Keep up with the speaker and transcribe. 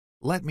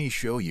Let me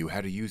show you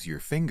how to use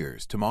your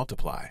fingers to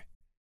multiply.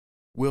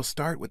 We'll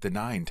start with the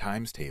 9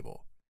 times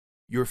table.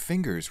 Your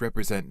fingers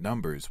represent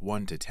numbers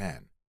 1 to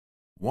 10.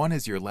 1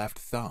 is your left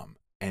thumb,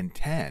 and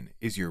 10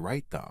 is your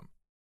right thumb.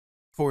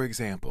 For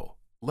example,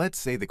 let's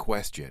say the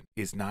question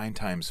is 9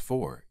 times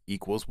 4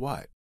 equals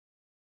what?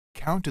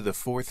 Count to the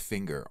 4th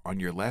finger on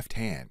your left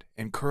hand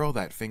and curl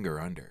that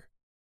finger under.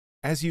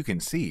 As you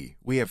can see,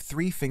 we have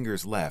 3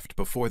 fingers left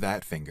before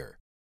that finger,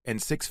 and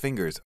 6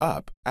 fingers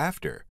up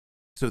after,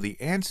 so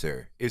the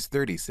answer is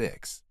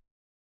 36.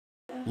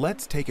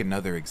 Let's take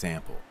another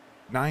example,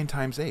 9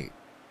 times 8.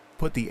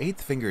 Put the 8th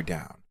finger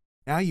down.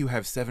 Now you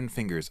have 7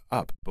 fingers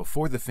up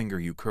before the finger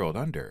you curled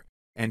under,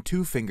 and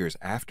 2 fingers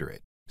after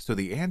it, so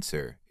the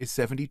answer is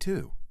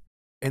 72.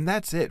 And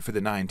that's it for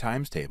the 9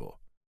 times table.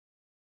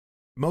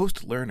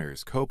 Most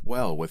learners cope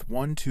well with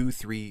 1, 2,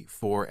 3,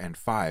 4, and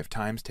 5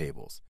 times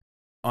tables,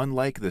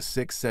 unlike the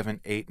 6, 7,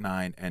 8,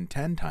 9, and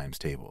 10 times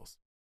tables.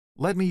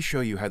 Let me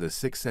show you how the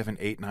 6, 7,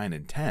 8, 9,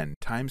 and 10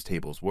 times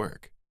tables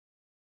work.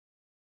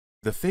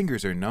 The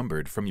fingers are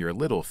numbered from your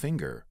little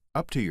finger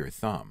up to your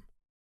thumb.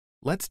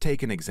 Let's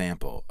take an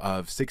example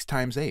of 6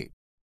 times 8.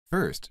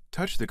 First,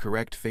 touch the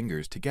correct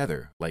fingers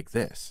together like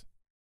this.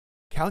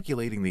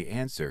 Calculating the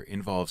answer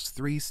involves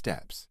 3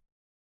 steps.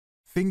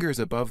 Fingers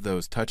above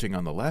those touching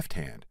on the left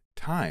hand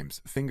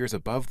times fingers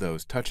above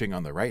those touching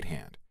on the right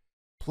hand,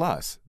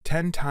 plus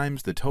 10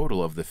 times the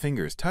total of the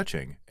fingers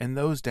touching and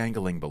those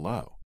dangling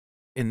below.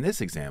 In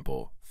this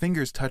example,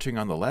 fingers touching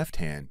on the left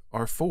hand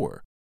are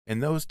 4,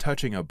 and those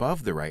touching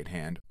above the right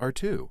hand are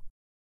 2.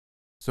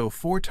 So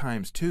 4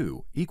 times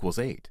 2 equals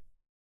 8.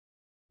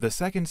 The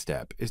second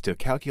step is to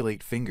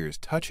calculate fingers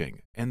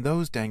touching and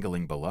those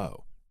dangling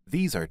below.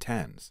 These are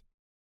 10s.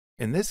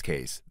 In this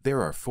case,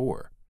 there are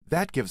 4.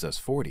 That gives us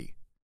 40.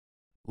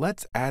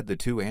 Let's add the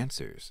 2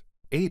 answers.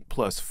 8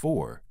 plus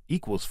 4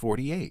 equals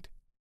 48.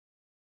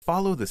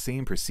 Follow the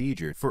same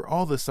procedure for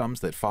all the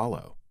sums that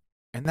follow.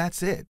 And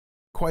that's it.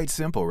 Quite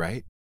simple,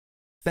 right?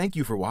 Thank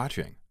you for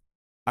watching.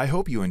 I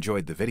hope you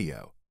enjoyed the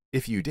video.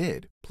 If you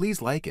did,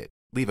 please like it,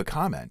 leave a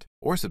comment,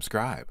 or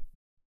subscribe.